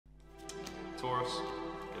Taurus,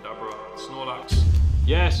 Kadabra, Snorlax.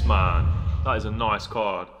 Yes, man, that is a nice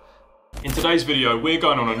card. In today's video, we're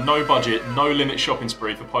going on a no budget, no limit shopping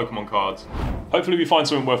spree for Pokemon cards. Hopefully we find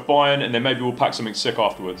something worth buying and then maybe we'll pack something sick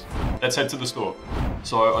afterwards. Let's head to the store.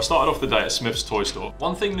 So I started off the day at Smith's toy store.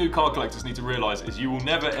 One thing new card collectors need to realise is you will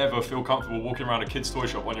never ever feel comfortable walking around a kid's toy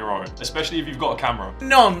shop on your own, especially if you've got a camera.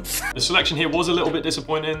 Nonce! The selection here was a little bit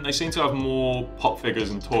disappointing. They seem to have more pop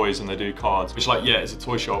figures and toys than they do cards, which, like, yeah, it's a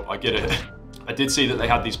toy shop, I get it. I did see that they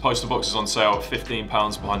had these poster boxes on sale at £15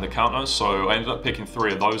 behind the counter, so I ended up picking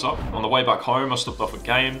 3 of those up. On the way back home, I stopped off a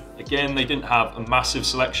game. Again, they didn't have a massive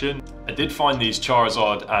selection. I did find these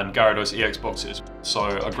Charizard and Gyarados EX boxes, so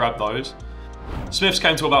I grabbed those. Smith's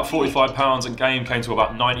came to about £45 and Game came to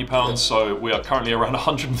about £90, so we are currently around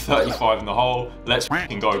 135 in the hole. Let's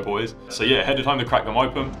f***ing go, boys. So yeah, headed home to crack them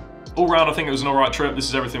open. All round, I think it was an alright trip. This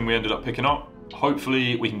is everything we ended up picking up.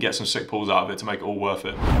 Hopefully we can get some sick pulls out of it to make it all worth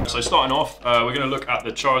it. So starting off, we're going to look at the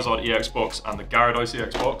Charizard EX box and the Gyarados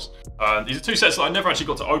EX box. These are 2 sets that I never actually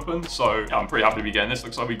got to open, so yeah, I'm pretty happy to be getting this.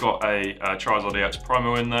 Looks like we've got a Charizard EX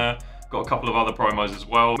promo in there. Got a couple of other promos as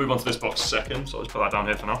well. Move on to this box second, so I'll just put that down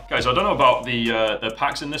here for now. Okay, so I don't know about the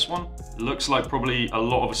packs in this one. Looks like probably a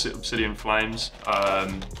lot of Obsidian Flames.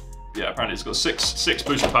 Yeah, apparently it's got six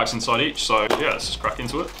booster packs inside each, so yeah, let's just crack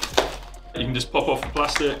into it. You can just pop off the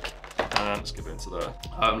plastic. And let's get into there.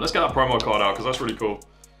 Let's get that promo card out because that's really cool.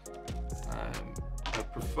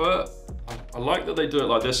 I like that they do it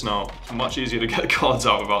like this now. It's much easier to get cards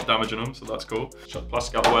out without damaging them, so that's cool. Shut the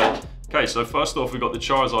plastic out the way. Okay, so first off, we've got the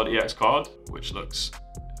Charizard EX card, which looks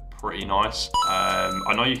pretty nice.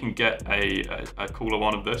 I know you can get a cooler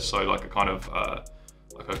one of this, so like a kind of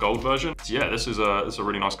like a gold version. So yeah, this is a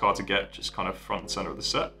really nice card to get, just kind of front and center of the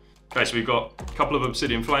set. Okay, so we've got a couple of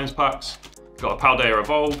Obsidian Flames packs. We've got a Paldea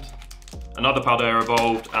Evolved, another Paldea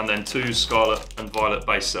Evolved, and then 2 Scarlet and Violet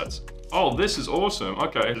base sets. Oh, this is awesome.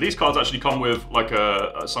 Okay, these cards actually come with like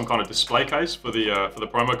some kind of display case for the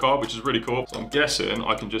promo card, which is really cool. So I'm guessing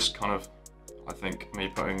I can just kind of, I think me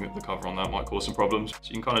putting the cover on that might cause some problems. So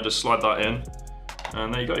you can kind of just slide that in,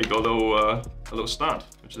 and there you go. You got a little stand,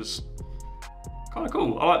 which is kind of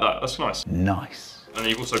cool. I like that. That's nice. Nice. And then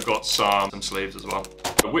you've also got some sleeves as well.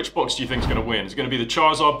 But which box do you think is going to win? Is it going to be the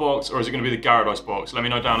Charizard box or is it going to be the Gyarados box? Let me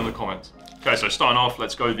know down in the comments. Okay, so starting off,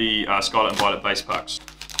 let's go the Scarlet and Violet base packs.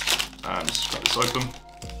 Just grab this open.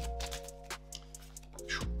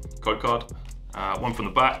 Code card. One from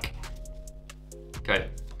the back. Okay,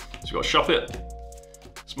 so we've got Shuppet,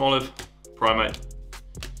 Smoliv, Primate,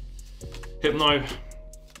 Hypno,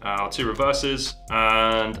 2 reverses,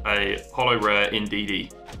 and a holo rare in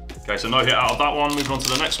DD. Okay, so no hit out of that one. Moving on to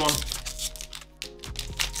the next one.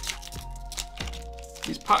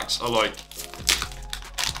 These packs are like,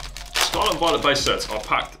 Scarlet and Violet base sets are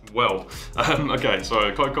packed well. Okay,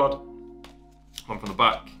 so code card, one from the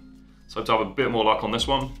back. So hope to have a bit more luck on this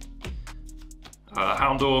one.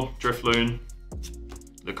 Houndour, Drifloon,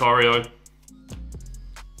 Lucario.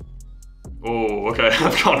 Oh, okay,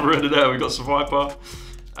 I've kind of ruined it there. We got Survivor.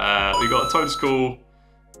 We got Toadstool.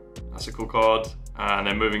 That's a cool card. And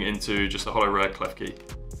then moving into just a holo rare Klefki.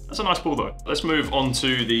 That's a nice pull though. Let's move on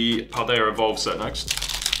to the Paldea Evolved set next.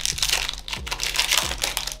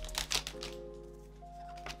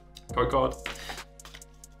 Code card.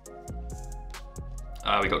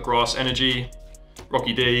 We got Grass Energy,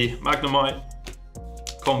 Rocky D, Magnemite,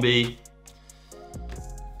 Combi,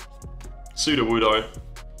 Sudowoodo,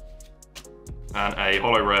 and a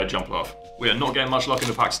holo rare Jumpluff. We are not getting much luck in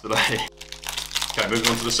the packs today. Okay, moving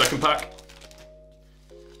on to the second pack.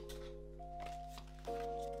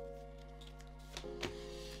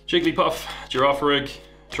 Jigglypuff, Girafarig,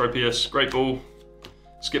 Tropius, Great Ball,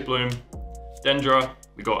 Skiploom, Dendra.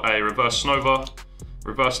 We got a reverse Snova,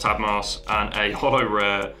 reverse Tabmas, and a holo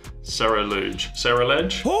rare Ceralege.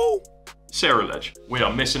 Ceralege? Who? Ceralege. We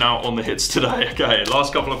are missing out on the hits today. Okay,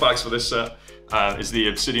 last couple of packs for this set is the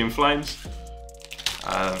Obsidian Flames.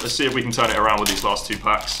 Let's see if we can turn it around with these last 2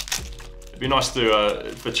 packs. It'd be nice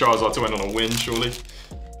to for Charizard to end on a win, surely.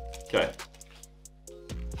 Okay.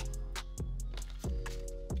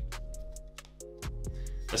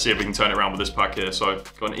 Let's see if we can turn it around with this pack here. So,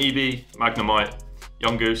 got an Eevee, Magnemite,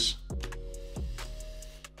 Yungoos.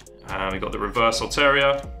 And we got the reverse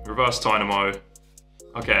Altaria, reverse Dynamo.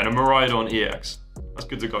 Okay, and a Miraidon EX. That's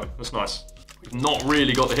good to go, that's nice. We've not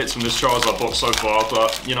really got the hits from this Charizard box so far,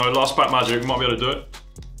 but you know, last pack magic, we might be able to do it.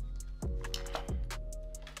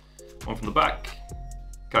 One from the back.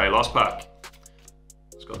 Okay, last pack.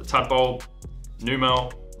 It's got the Tadbulb,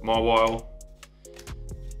 Numel, Marwile,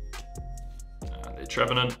 and a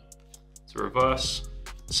Trevenant. It's a reverse.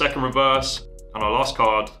 Second reverse, and our last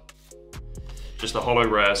card just a holo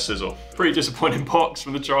rare sizzle. Pretty disappointing box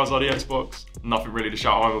from the Charizard EX box. Nothing really to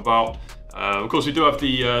shout home about. Of course, we do have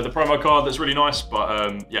the promo card that's really nice,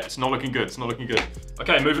 but yeah, it's not looking good. It's not looking good.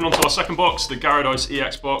 Okay, moving on to our second box, the Gyarados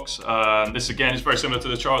EX box. This again is very similar to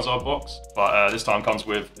the Charizard box, but this time comes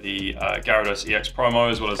with the Gyarados EX promo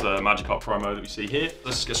as well as the Magikarp promo that we see here.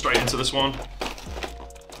 Let's get straight into this one.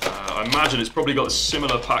 I imagine it's probably got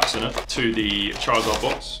similar packs in it to the Charizard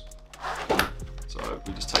box. So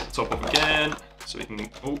we just take the top off again. So we can,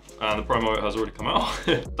 oh, and the promo has already come out.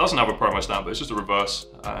 It doesn't have a promo stamp, but it's just a reverse,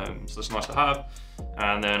 so that's nice to have.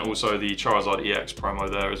 And then also the Charizard EX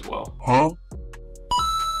promo there as well. Huh?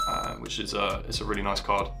 Which is it's a really nice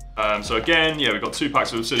card. So again, yeah, we've got 2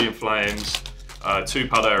 packs of Obsidian Flames, 2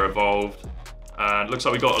 Paldea Evolved, and looks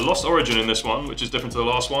like we got a Lost Origin in this one, which is different to the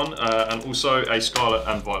last one, and also a Scarlet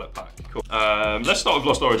and Violet pack. Cool. Let's start with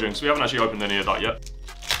Lost Origin, because we haven't actually opened any of that yet.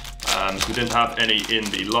 We didn't have any in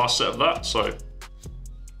the last set of that, so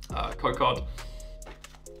code card.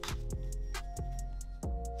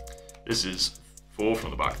 This is 4 from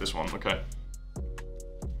the back, this one, okay.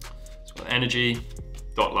 It's got Energy,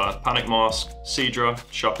 Dottler, Panic Mask, Seadra,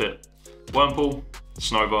 Shuppet, Wurmple,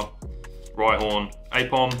 Snova, Rhyhorn,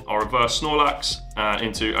 Apom, our reverse Snorlax, and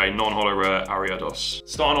into a non-holo rare Ariados.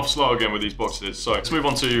 Starting off slow again with these boxes, so let's move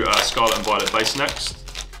on to Scarlet and Violet base next.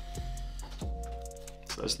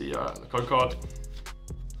 So there's the code card.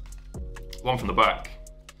 1 from the back.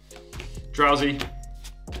 Drowsy,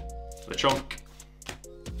 Lechonk,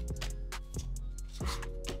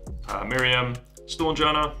 Miriam,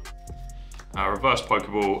 Stormjourner, reverse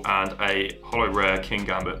Pokeball, and a holo rare King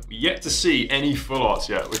Gambit. We're yet to see any full arts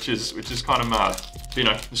yet, which is kind of mad. But, you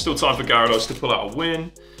know, there's still time for Gyarados to pull out a win.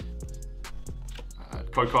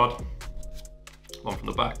 Code card. 1 from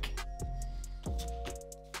the back.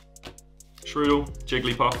 Shroodle,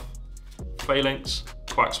 Jigglypuff, Phalanx,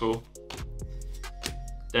 Quaxwell,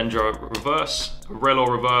 Dendro reverse, a Relo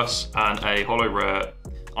reverse, and a holo rare.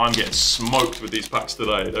 I'm getting smoked with these packs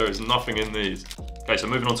today. There is nothing in these. Okay, so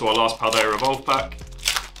moving on to our last Paldea Evolved pack.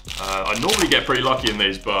 I normally get pretty lucky in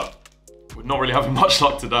these, but we're not really having much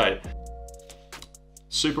luck today.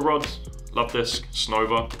 Super Rod, Love Disc,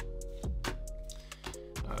 Snova.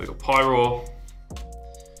 We've got Pyroar.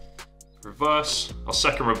 Reverse, our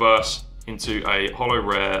second reverse into a holo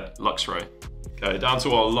rare Luxray. Okay, down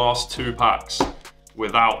to our last 2 packs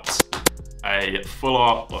without a full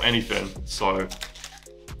art or anything. So,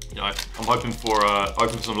 you know, I'm hoping for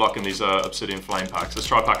some luck in these Obsidian Flame packs. Let's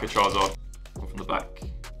try a pack of Charizard. 1 from the back.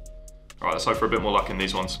 All right, let's hope for a bit more luck in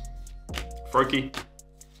these ones. Froakie,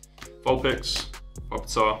 Vulpix,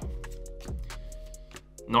 Pupitar,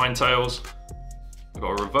 Ninetales. We've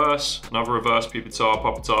got a reverse, another reverse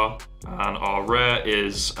Pupitar, and our rare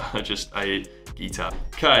is just a Geeta.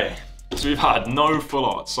 Okay. So we've had no full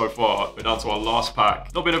arts so far. We're down to our last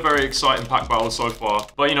pack. Not been a very exciting pack battle so far,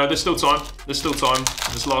 but you know, there's still time. There's still time.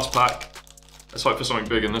 This last pack. Let's hope for something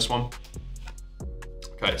big in this one.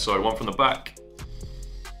 Okay, so 1 from the back.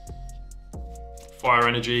 Fire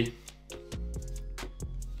Energy.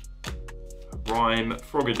 Rhyme,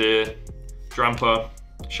 Frogadier, Drampa,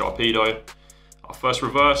 Sharpedo. Our first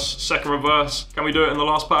reverse, second reverse. Can we do it in the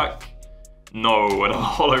last pack? No, and a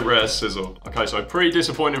holo rare Sizzle. Okay, so pretty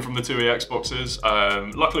disappointing from the 2 EX boxes.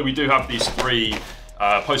 Luckily, we do have these 3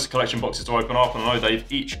 poster collection boxes to open up, and I know they've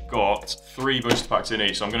each got 3 booster packs in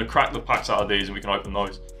each, so I'm going to crack the packs out of these and we can open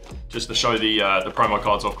those. Just to show the promo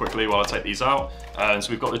cards off quickly while I take these out. So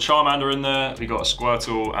we've got the Charmander in there, we've got a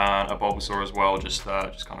Squirtle and a Bulbasaur as well, just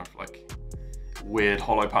kind of like weird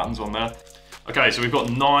holo patterns on there. Okay, so we've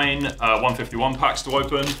got 9 151 packs to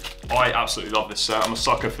open. I absolutely love this set. I'm a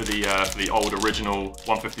sucker for the old original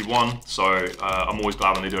 151, so I'm always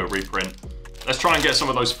glad when they do a reprint. Let's try and get some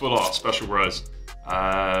of those full art special rares.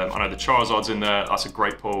 I know the Charizard's in there. That's a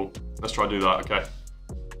great pull. Let's try to do that. Okay.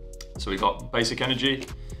 So we got Basic Energy,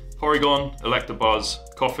 Porygon,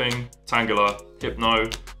 Electabuzz, Coughing, Tangela, Hypno,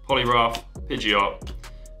 Poliwrath, Pidgeot.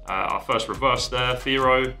 Our first reverse there,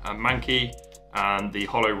 Fearow, and Mankey, and the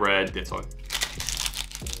holo rare Ditto.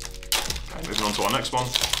 Okay, moving on to our next one.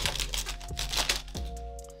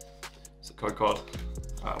 It's a code card.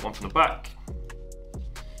 1 from the back.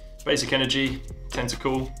 Basic Energy,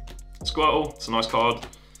 Tentacool, Squirtle, it's a nice card.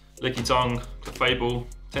 Lickitung, Clefable,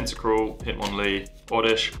 Tentacruel, Hitmonlee,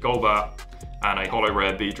 Oddish, Golbat, and a holo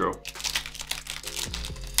rare Beedrill.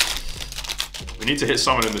 We need to hit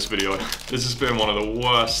summon in this video. This has been one of the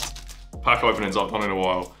worst pack openings I've done in a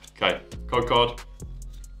while. Okay, code card.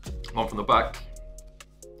 1 from the back.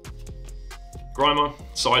 Grimer,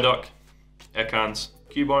 Psyduck, Ekans,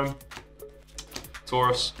 Cubone,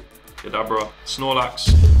 Taurus, Kadabra,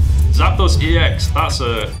 Snorlax, Zapdos EX, that's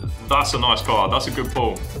a nice card. That's a good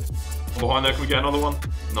pull. Behind there, can we get another one?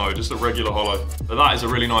 No, just a regular holo. But that is a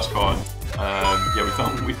really nice card.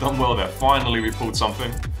 Yeah, we've done well there. Finally, we pulled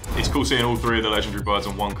something. It's cool seeing all three of the legendary birds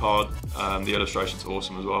on one card. The illustration's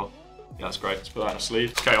awesome as well. Yeah, that's great. Let's put that in a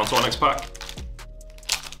sleeve. Okay, on to our next pack.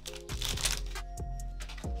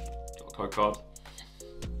 Got a code card.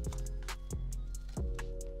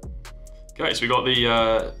 Okay, so we got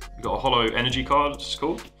a holo energy card, which is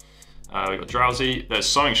cool. We got Drowsy. There's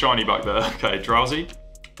something shiny back there. Okay, Drowsy,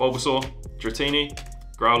 Bulbasaur, Dratini,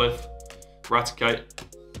 Growlithe, Raticate,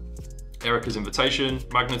 Erica's Invitation,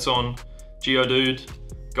 Magneton, Geodude,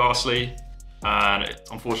 Ghastly, and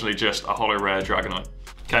unfortunately just a holo rare Dragonite.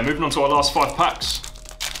 Okay, moving on to our last 5 packs.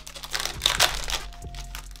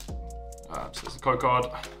 So there's the code card,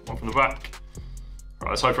 one from the back. Right,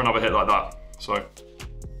 let's hope for another hit like that. So,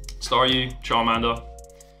 Staryu, Charmander,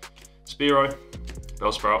 Spearow,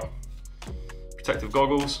 Bellsprout, Protective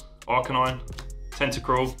Goggles, Arcanine,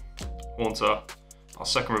 Tentacruel, Haunter, our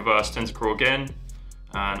second reverse Tentacruel again,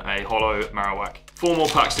 and a holo Marowak. 4 more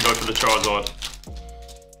packs to go for the Charizard,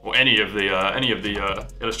 or any of the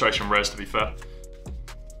illustration rares, to be fair.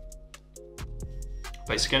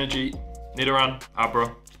 Basic Energy, Nidoran,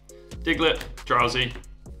 Abra, Diglett, Drowsy,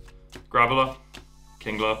 Graveler,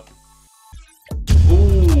 Kingler.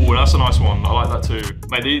 Ooh, that's a nice one. I like that too.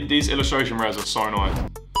 Mate, these illustration rares are so nice.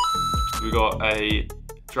 We got a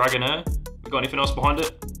Dragonair. We got anything else behind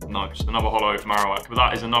it? No, just another holo Marowak. But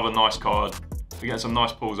that is another nice card. We're getting some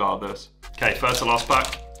nice pulls out of this. Okay, first to last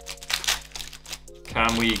pack.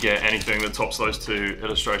 Can we get anything that tops those 2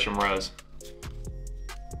 illustration rares?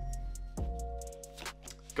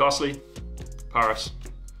 Ghastly, Paris,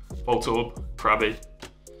 Voltorb, Krabby,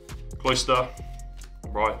 Cloyster,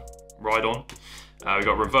 Rhydon. We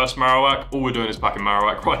got reverse Marowak. All we're doing is packing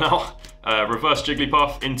Marowak right now. Reverse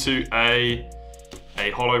Jigglypuff into a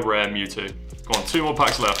holo rare Mewtwo. Go on, 2 more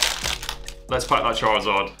packs left. Let's pack that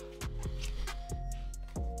Charizard.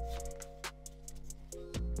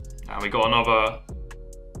 And we got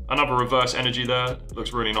another reverse energy there.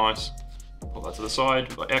 Looks really nice. Put that to the side.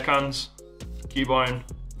 We've got Aircans, Cubone,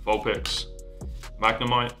 Vulpix,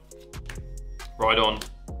 Magnemite, Rhydon,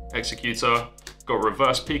 Executor. Got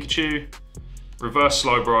reverse Pikachu, reverse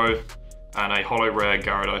Slowbro, and a holo rare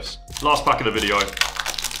Gyarados. Last pack of the video.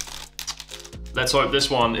 Let's hope this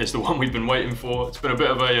one is the one we've been waiting for. It's been a bit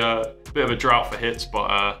of a drought for hits,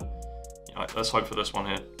 but let's hope for this one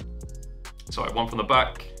here. So one from the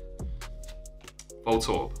back.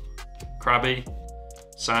 Voltorb, Krabby,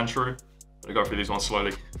 Sandshrew. I'm gonna go through these ones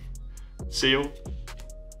slowly. Seal,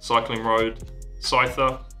 Cycling Road,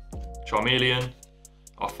 Scyther, Charmeleon,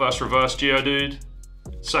 our first reverse Geodude,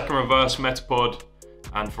 second reverse Metapod,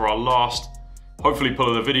 and for our last, hopefully pull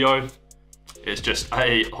of the video, it's just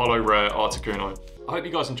a holo rare Articuno. I hope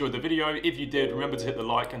you guys enjoyed the video. If you did, remember to hit the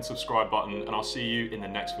like and subscribe button, and I'll see you in the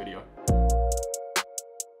next video.